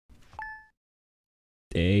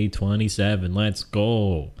Day 27. Let's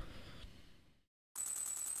go.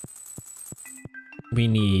 We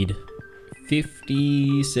need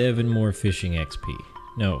 57 more fishing XP.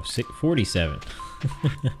 No, 47.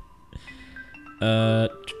 I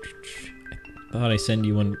thought I send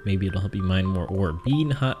you one. Maybe it'll help you mine more ore.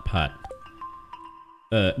 Bean hot pot.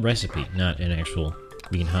 Recipe, not an actual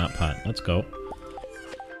bean hot pot. Let's go.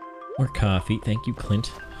 More coffee. Thank you,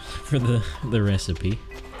 Clint, for the recipe.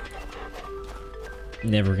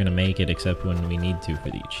 Never gonna make it except when we need to for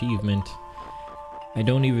the achievement. I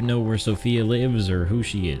don't even know where Sophia lives or who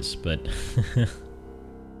she is, but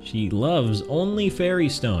she loves only fairy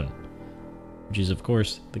stone, which is of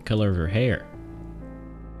course the color of her hair.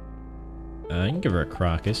 I can give her a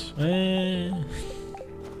crocus.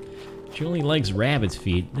 She only likes rabbit's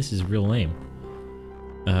feet. This is real lame.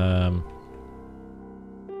 And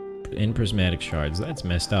prismatic shards. That's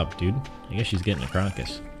messed up, dude. I guess she's getting a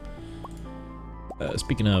crocus.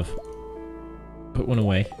 Speaking of, put one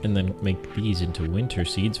away and then make these into winter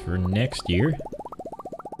seeds for next year.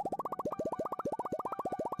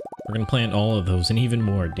 We're gonna plant all of those and even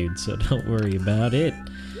more, dude, so don't worry about it.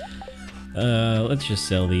 Let's just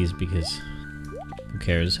sell these because who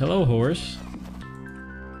cares? Hello, horse.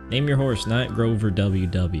 Name your horse, not Grover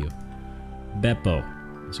WW. Beppo.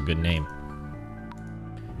 That's a good name.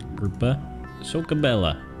 Rupa.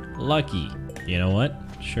 Socabella. Lucky. You know what?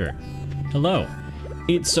 Sure. Hello.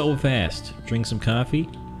 It's so fast. Drink some coffee.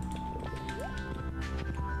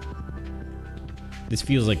 This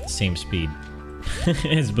feels like the same speed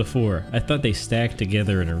as before. I thought they stacked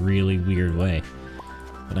together in a really weird way,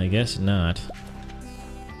 but I guess not.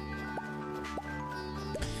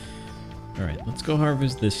 Alright, let's go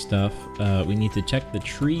harvest this stuff. We need to check the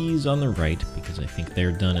trees on the right, because I think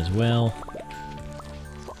they're done as well.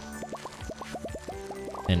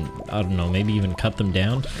 And, I don't know, maybe even cut them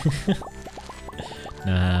down?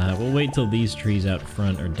 Nah, we'll wait till these trees out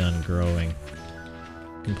front are done growing.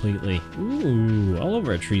 Completely. Ooh, all of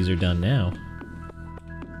our trees are done now.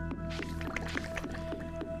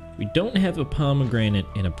 We don't have a pomegranate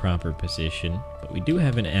in a proper position, but we do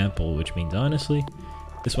have an apple, which means, honestly,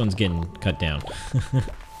 this one's getting cut down.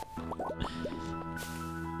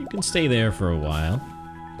 You can stay there for a while.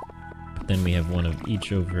 But then we have one of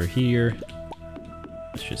each over here.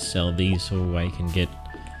 Let's just sell these so I can get...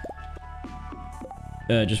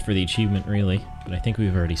 just for the achievement, really. But I think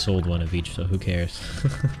we've already sold one of each, so who cares?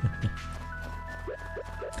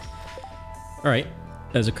 Alright,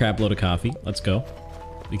 there's a crap load of coffee. Let's go.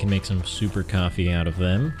 We can make some super coffee out of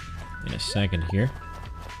them in a second here.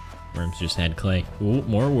 Worms just had clay. Ooh,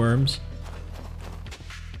 more worms.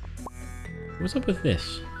 What's up with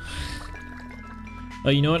this? Oh,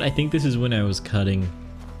 you know what? I think this is when I was cutting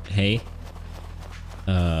hay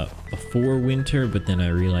before winter, but then I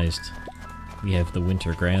realized we have the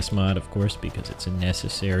winter grass mod, of course, because it's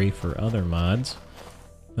necessary for other mods.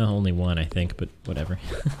 Well, only one, I think, but whatever.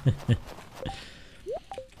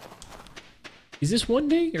 Is this one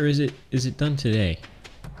day, or is it done today?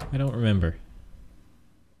 I don't remember.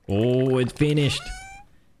 Oh, it's finished!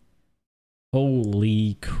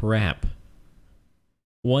 Holy crap.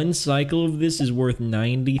 One cycle of this is worth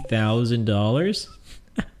 $90,000?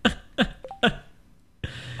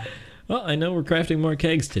 Well, I know we're crafting more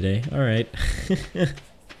kegs today. Alright.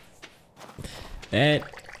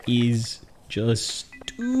 That is just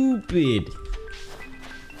stupid.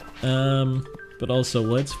 But also,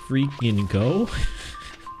 let's freaking go.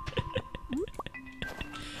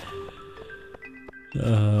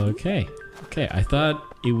 Okay. Okay, I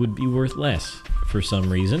thought it would be worth less for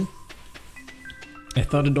some reason. I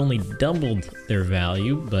thought it only doubled their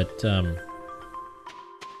value, but,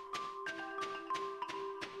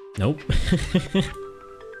 nope.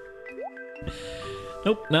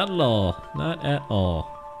 Nope, not at all. Not at all.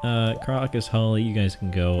 Crocus, Holly, you guys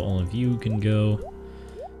can go. All of you can go.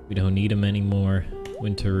 We don't need them anymore.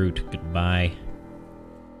 Winterroot, goodbye.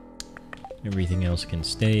 Everything else can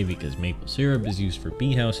stay because maple syrup is used for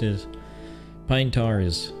bee houses. Pine tar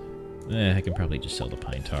is... I can probably just sell the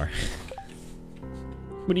pine tar.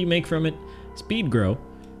 What do you make from it? Speed grow.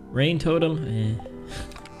 Rain totem?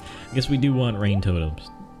 I guess we do want rain totems,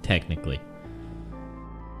 technically.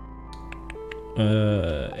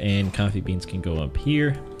 And coffee beans can go up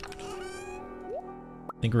here.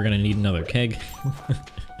 I think we're gonna need another keg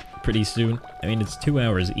pretty soon. I mean, it's 2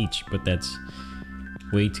 hours each, but that's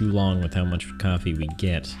way too long with how much coffee we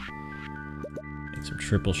get. Make some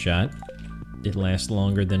triple shot. It lasts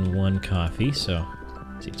longer than one coffee, so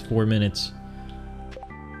see, it's 4 minutes.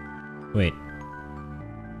 Wait.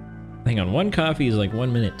 Hang on, one coffee is like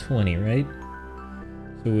 1 minute 20, right?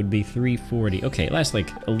 So it would be 3:40. Okay, it lasts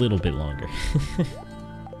like a little bit longer.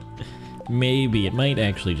 maybe. It might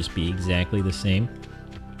actually just be exactly the same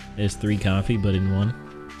as 3 coffee, but in 1.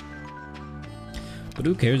 But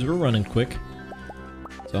who cares? We're running quick.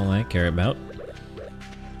 That's all I care about.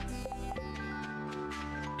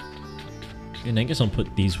 And I guess I'll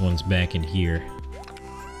put these ones back in here.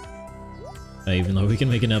 Even though we can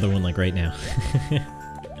make another one like right now.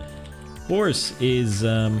 Horse is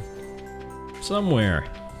somewhere.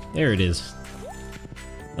 There it is.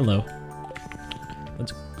 Hello.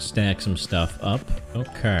 Let's stack some stuff up.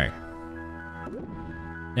 Okay.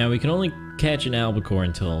 Now we can only catch an albacore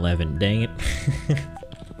until 11. Dang it.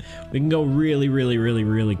 We can go really, really, really,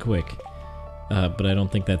 really quick. But I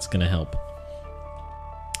don't think that's gonna help.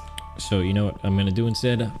 So you know what I'm gonna do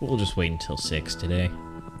instead? We'll just wait until 6 today.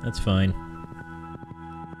 That's fine.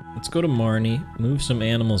 Let's go to Marnie, move some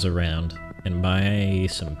animals around, and buy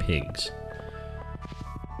some pigs.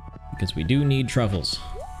 Because we do need truffles.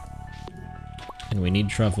 And we need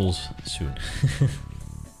truffles soon.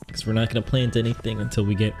 Because we're not going to plant anything until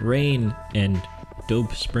we get rain and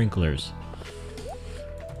dope sprinklers.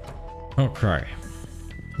 Okay.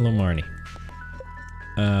 Hello, Marnie.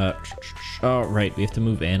 Oh, right, we have to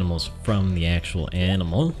move animals from the actual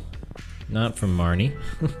animal. Not from Marnie.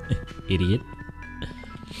 Idiot.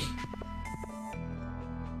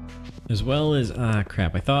 As well as... ah,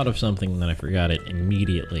 crap, I thought of something and then I forgot it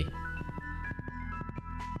immediately.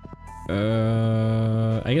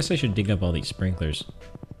 I guess I should dig up all these sprinklers,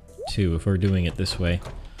 too, if we're doing it this way.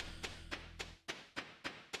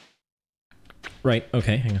 Right,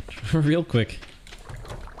 okay, hang on. Real quick.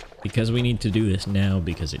 Because we need to do this now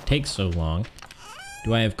because it takes so long.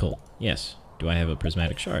 Do I have coal? Yes. Do I have a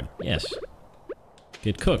prismatic shard? Yes.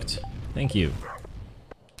 Get cooked. Thank you.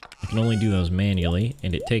 I can only do those manually,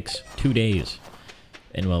 and it takes 2 days.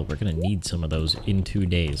 And, well, we're gonna need some of those in 2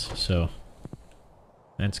 days, so...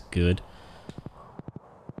 that's good.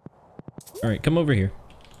 Alright, come over here.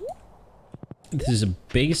 This is a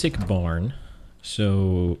basic barn,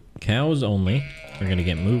 so cows only are gonna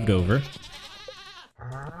get moved over.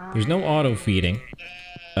 There's no auto-feeding,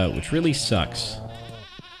 which really sucks.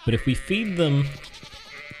 But if we feed them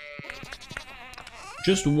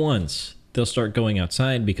just once, they'll start going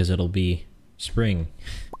outside because it'll be spring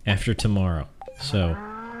after tomorrow. So,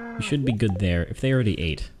 we should be good there. If they already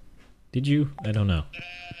ate. Did you? I don't know.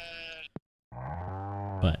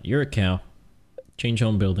 But you're a cow. Change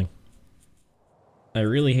home building. I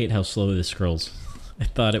really hate how slow this scrolls. I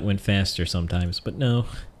thought it went faster sometimes, but no,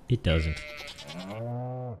 it doesn't.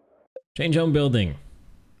 Change home building.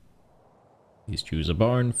 Please choose a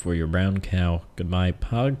barn for your brown cow. Goodbye,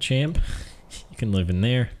 PogChamp. You can live in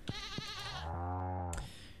there.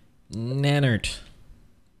 Nanert.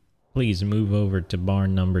 Please move over to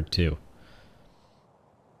barn number 2.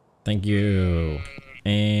 Thank you.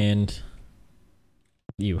 And...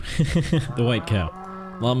 you. The white cow.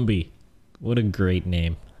 Lumbee. What a great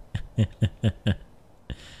name.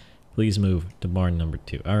 Please move to barn number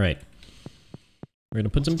 2. Alright. We're gonna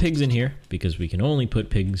put some pigs in here, because we can only put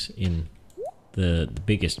pigs in the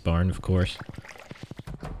biggest barn, of course.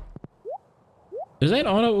 Does that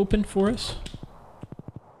auto open for us?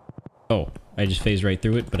 Oh, I just phased right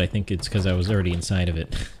through it, but I think it's because I was already inside of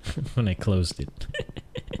it when I closed it.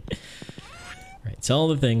 Right, sell all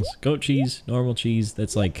the things. Goat cheese, normal cheese,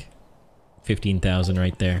 that's like 15,000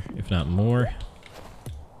 right there, if not more.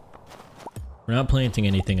 We're not planting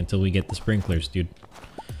anything until we get the sprinklers, dude.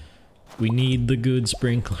 We need the good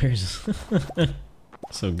sprinklers.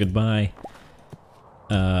 So goodbye.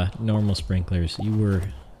 Normal sprinklers. You were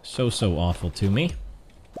so awful to me.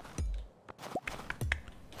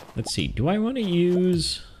 Let's see, do I want to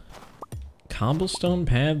use cobblestone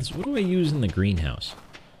paths? What do I use in the greenhouse?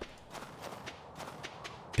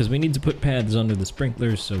 Because we need to put paths under the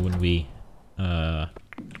sprinklers so when we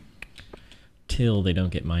till they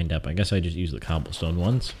don't get mined up. I guess I just use the cobblestone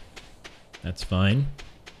ones. That's fine.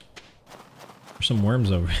 There's some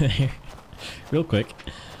worms over there. Real quick.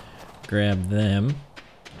 Grab them.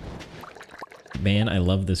 Man, I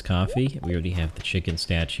love this coffee. We already have the chicken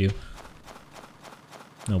statue.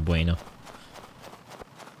 No bueno.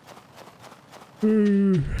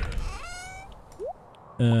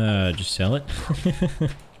 Just sell it.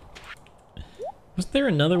 Was there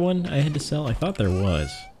another one I had to sell? I thought there was.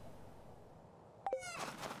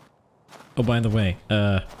 Oh, by the way,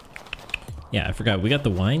 yeah, I forgot. We got the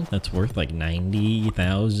wine. That's worth like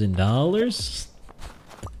 $90,000.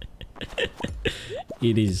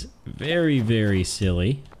 It is very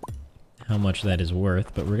silly how much that is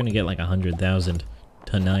worth, but we're gonna get like 100,000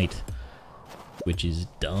 tonight, which is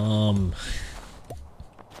dumb.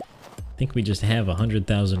 I think we just have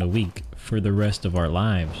 100,000 a week for the rest of our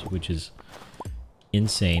lives, which is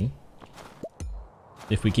insane.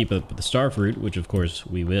 If we keep up with the star fruit, which of course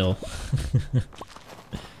we will.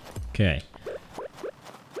 Okay.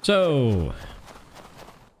 So,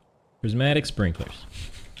 prismatic sprinklers.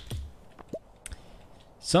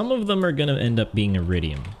 Some of them are gonna end up being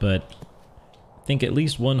iridium, but I think at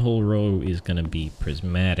least one whole row is gonna be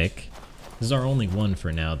prismatic. This is our only one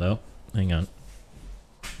for now, though. Hang on.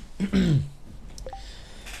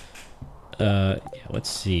 Yeah, let's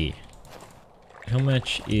see. How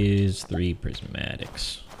much is 3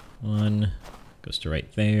 prismatics? 1 goes to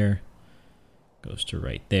right there. Goes to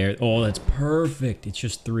right there. Oh, that's perfect. It's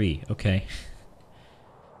just 3. Okay.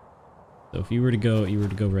 So if you were to go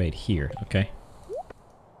right here. Okay.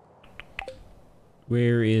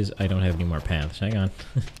 Where is... I don't have any more paths. Hang on.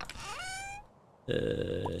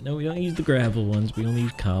 No, we don't use the gravel ones. We only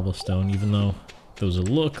use cobblestone, even though those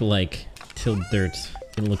look like tilled dirt.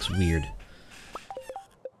 It looks weird.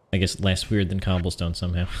 I guess less weird than cobblestone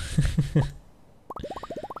somehow.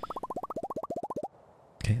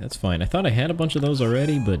 Okay, that's fine. I thought I had a bunch of those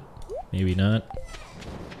already, but maybe not.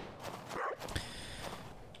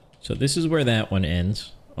 So this is where that one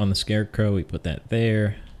ends. On the scarecrow, we put that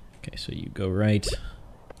there. Okay, so you go right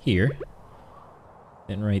here.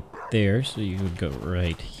 Then right there, so you would go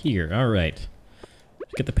right here. Alright.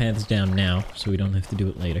 Let's get the paths down now, so we don't have to do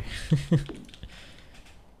it later.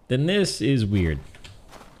 Then this is weird.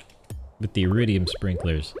 With the iridium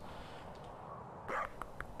sprinklers.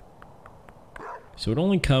 So it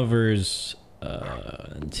only covers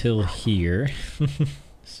until here.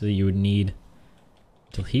 So you would need...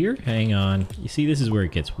 Till here? Hang on. You see, this is where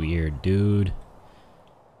it gets weird, dude.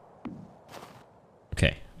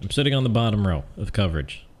 Okay, I'm sitting on the bottom row of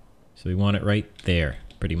coverage. So we want it right there,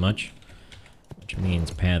 pretty much. Which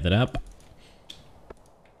means path it up.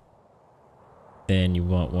 Then you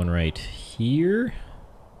want one right here.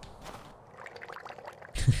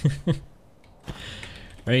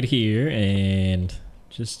 Right here, and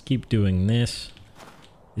just keep doing this.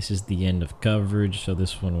 This is the end of coverage, so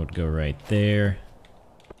this one would go right there.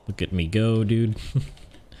 Look at me go, dude.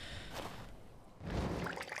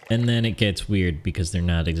 And then it gets weird because they're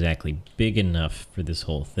not exactly big enough for this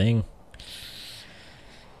whole thing.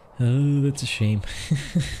 Oh, that's a shame.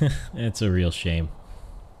 That's a real shame.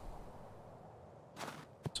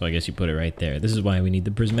 So I guess you put it right there. This is why we need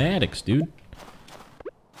the prismatics, dude.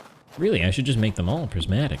 Really, I should just make them all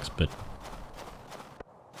prismatics, but...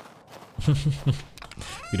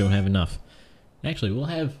 we don't have enough. Actually, we'll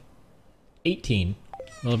have 18.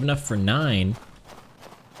 We'll have enough for 9.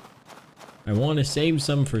 I want to save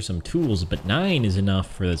some for some tools, but 9 is enough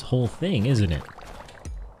for this whole thing, isn't it?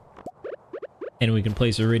 And we can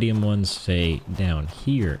place iridium ones, say, down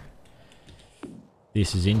here.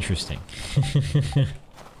 This is interesting.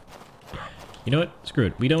 You know what? Screw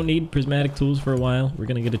it. We don't need prismatic tools for a while. We're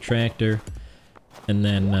gonna get a tractor, and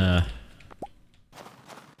then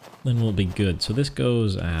we'll be good. So this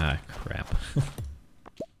goes... Ah, crap.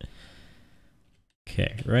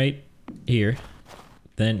 Okay, right here.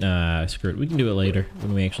 Then, screw it. We can do it later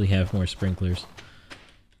when we actually have more sprinklers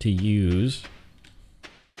to use.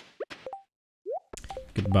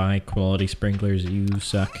 Goodbye, quality sprinklers. You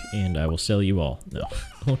suck, and I will sell you all. No,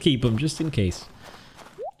 we'll keep them just in case.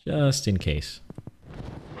 Just in case.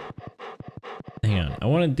 Hang on. I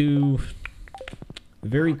want to do a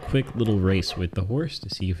very quick little race with the horse to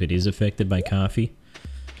see if it is affected by coffee.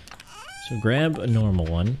 So grab a normal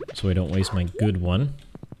one so I don't waste my good one.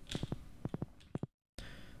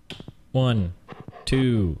 1,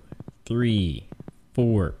 2, 3,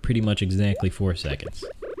 4. Pretty much exactly 4 seconds.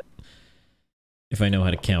 If I know how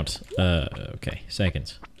to count. Okay.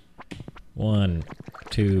 Seconds. 1,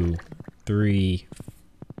 2, 3, 4.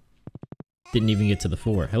 Didn't even get to the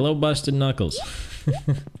 4. Hello, Busted Knuckles.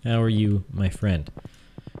 How are you, my friend?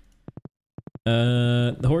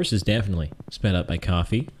 The horse is definitely sped up by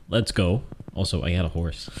coffee. Let's go. Also, I got a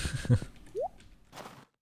horse.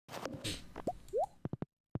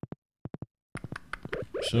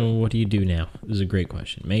 So, what do you do now? This is a great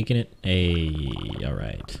question. Making it?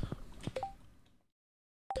 Alright.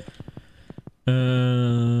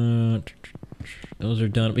 Those are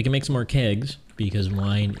done. We can make some more kegs, because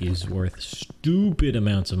wine is worth stupid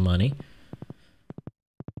amounts of money.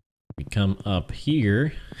 We come up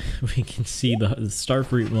here, we can see the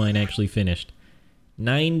starfruit wine actually finished.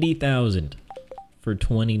 90,000 for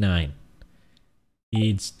 29.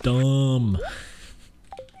 It's dumb.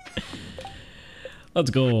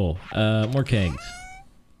 Let's go. More kegs.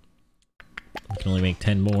 We can only make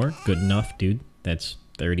 10 more. Good enough, dude. That's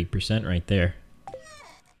 30% right there.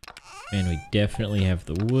 And we definitely have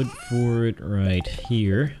the wood for it right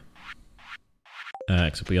here.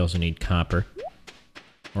 Except we also need copper.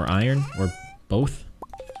 Or iron, or both.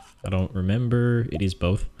 I don't remember. It is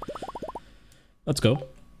both. Let's go.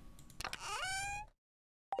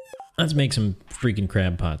 Let's make some freaking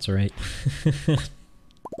crab pots, alright?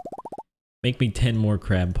 Make me 10 more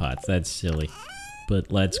crab pots. That's silly.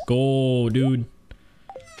 But let's go, dude.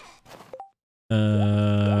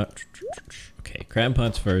 Okay, crab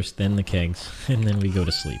pots first, then the kegs, and then we go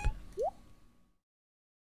to sleep.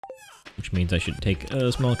 Which means I should take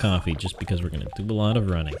a small coffee, just because we're gonna do a lot of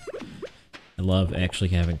running. I love actually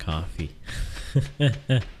having coffee.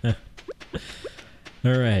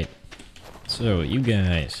 Alright. So, you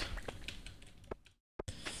guys.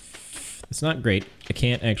 It's not great. I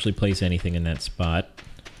can't actually place anything in that spot.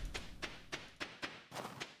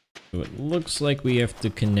 So it looks like we have to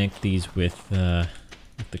connect these with the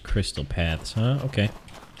crystal paths, huh? Okay.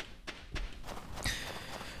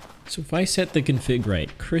 So if I set the config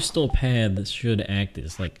right, crystal paths should act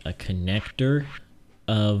as like a connector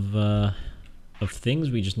of things.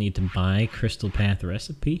 We just need to buy crystal path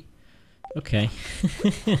recipe. Okay.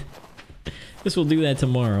 This will do that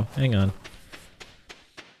tomorrow. Hang on.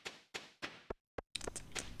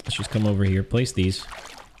 Let's just come over here, place these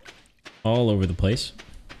all over the place.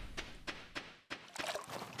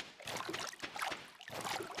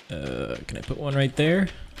 Can I put one right there?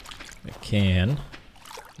 I can.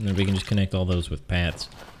 And then we can just connect all those with paths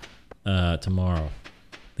tomorrow.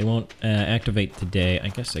 They won't activate today. I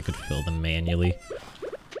guess I could fill them manually.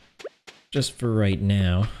 Just for right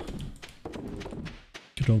now.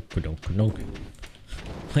 Why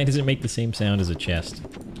does it make the same sound as a chest?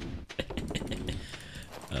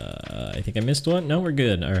 I think I missed one. No, we're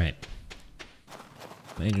good. Alright.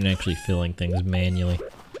 Imagine actually filling things manually.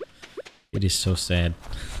 It is so sad.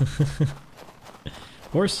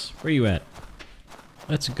 Horse, where you at?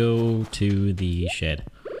 Let's go to the shed.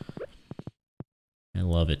 I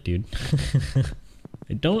love it, dude.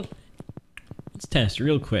 I don't... Let's test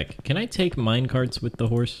real quick. Can I take minecarts with the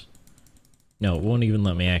horse? No, it won't even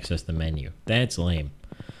let me access the menu. That's lame.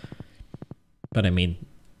 But I mean,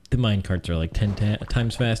 the minecarts are like 10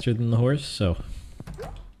 times faster than the horse, so...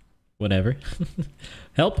 Whatever.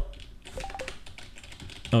 Help!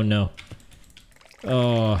 Oh no.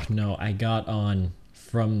 Oh no, I got on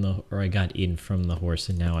from the... Or I got in from the horse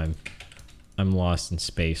and now I'm lost in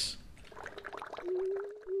space.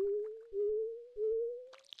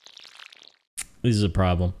 This is a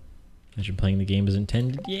problem. As you're playing the game as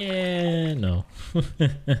intended? Yeah, no.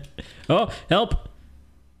 Oh, help!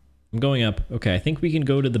 I'm going up. Okay, I think we can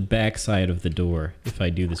go to the back side of the door if I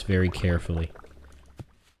do this very carefully.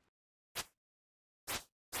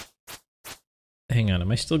 Hang on,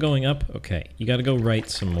 am I still going up? Okay, you gotta go right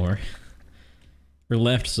some more. Or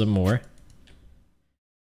left some more.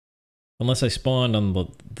 Unless I spawned on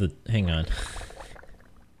the hang on.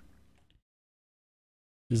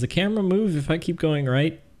 Does the camera move if I keep going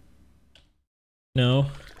right? No.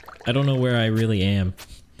 I don't know where I really am.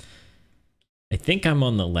 I think I'm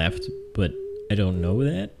on the left, but I don't know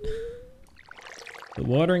that. The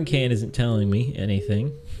watering can isn't telling me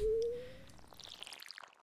anything.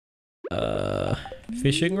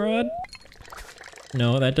 Fishing rod?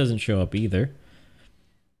 No, that doesn't show up either.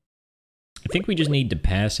 I think we just need to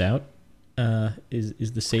pass out.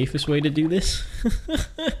 Is the safest way to do this?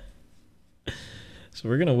 So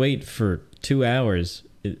we're gonna wait for 2 hours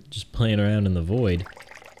just playing around in the void.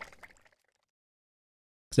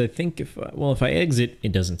 Because I think if I exit,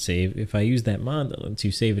 it doesn't save. If I use that mod that lets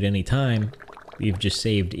you save at any time, we've just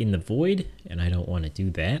saved in the void, and I don't want to do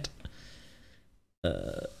that.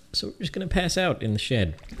 So we're just gonna pass out in the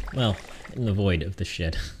shed. Well, in the void of the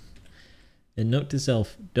shed. And note to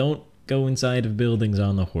self, don't go inside of buildings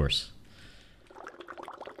on the horse.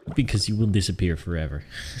 Because you will disappear forever.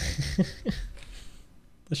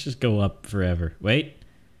 Let's just go up forever. Wait.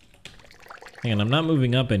 Hang on, I'm not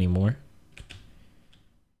moving up anymore.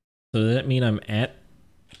 So does that mean I'm at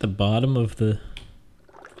the bottom of the...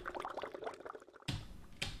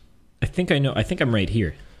 I think I know. I think I'm right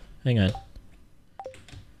here. Hang on.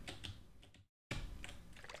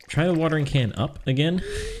 Try the watering can up again.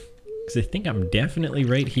 Because I think I'm definitely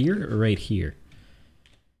right here or right here.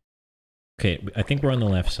 Okay, I think we're on the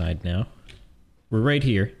left side now. We're right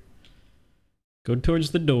here. Go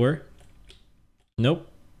towards the door. Nope.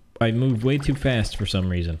 I moved way too fast for some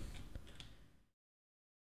reason.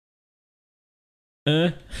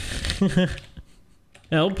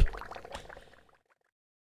 Help.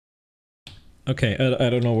 Okay, I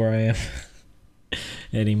don't know where I am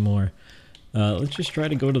anymore. Let's just try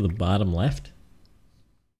to go to the bottom left.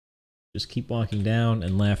 Just keep walking down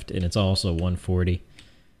and left, and it's also 140.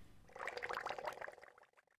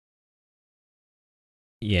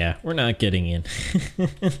 Yeah, we're not getting in.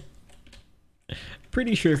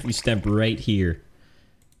 pretty sure if you step right here,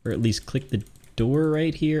 or at least click the door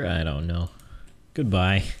right here, I don't know.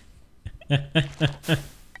 Goodbye.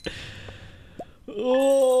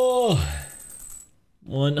 Oh,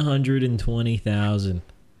 120,000.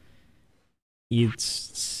 It's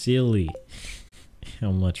silly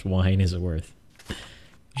how much wine is worth.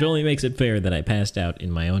 Which only makes it fair that I passed out in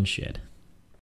my own shed.